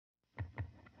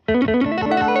In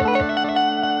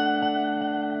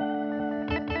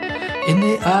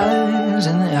the eyes,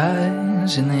 in the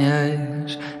eyes, in the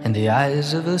eyes, in the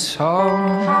eyes of a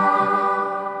song,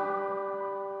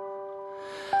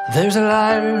 there's a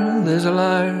lyre, there's a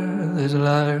lyre, there's a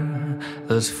lyre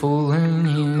that's fooling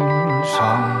you,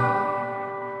 song.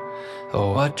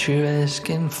 Oh, what you're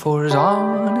asking for is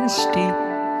honesty,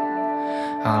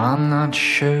 and I'm not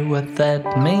sure what that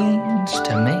means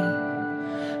to me,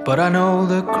 but I know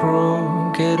the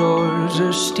crooked oars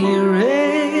are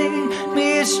steering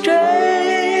me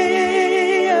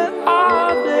astray.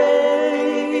 Are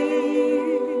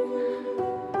they?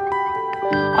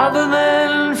 Other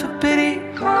than for pity,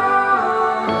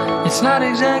 it's not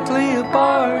exactly a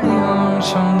party on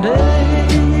some days.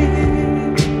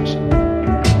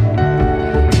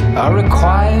 A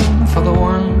requiem for the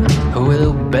one who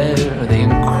will bear the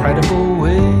incredible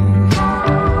weight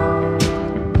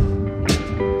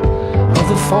of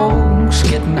the folks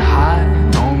getting high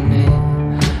on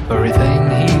everything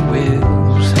he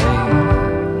will say.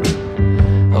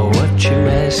 Oh, what you're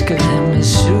asking him is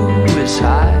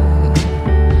suicide,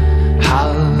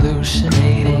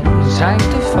 hallucinating,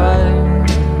 sanctifying,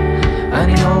 and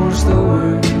he knows the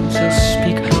words he'll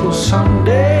speak will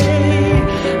someday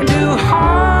do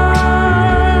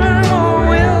harm, or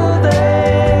will they?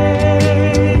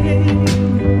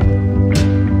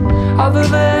 Other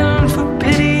than for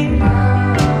pity,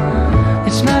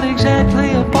 it's not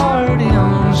exactly a party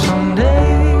on some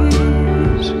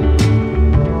days.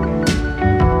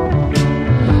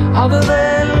 Other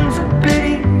than for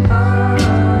pity,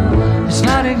 it's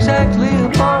not exactly a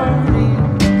party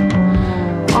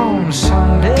on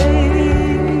some days.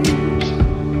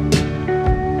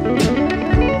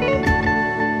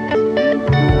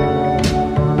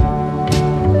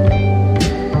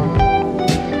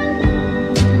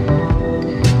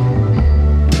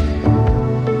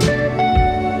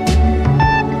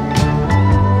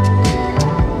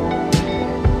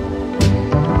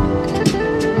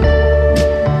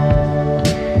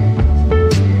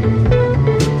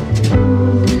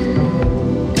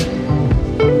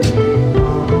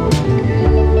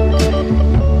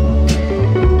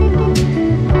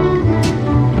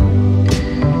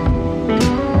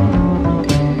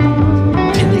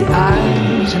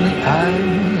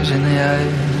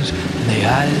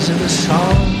 Of a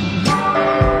song,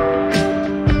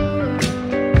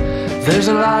 there's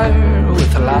a lyre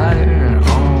with a lyre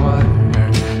on a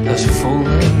wire that's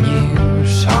fooling you,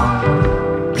 song.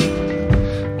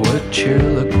 What you're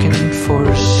looking for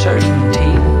is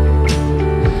certainty,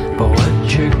 but what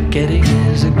you're getting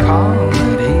is a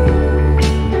comedy.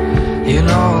 You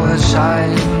know the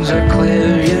signs are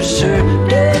clear, you're certain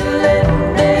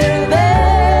they're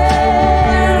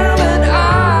there, but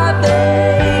are they?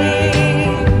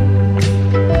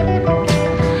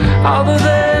 Other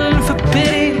than for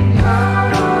pity,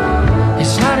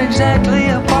 it's not exactly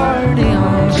a party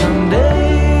on some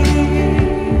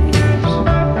days.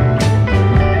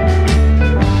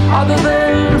 Other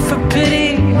than for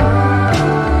pity,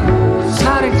 it's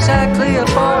not exactly a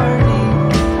party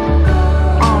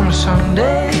on some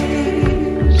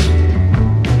days.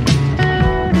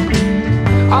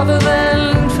 Other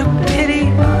than for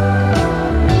pity,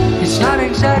 it's not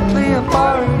exactly a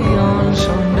party on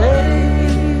some days.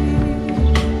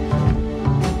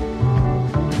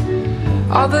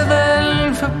 Other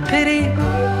than for pity,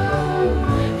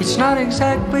 it's not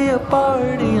exactly a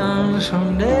party on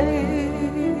some days.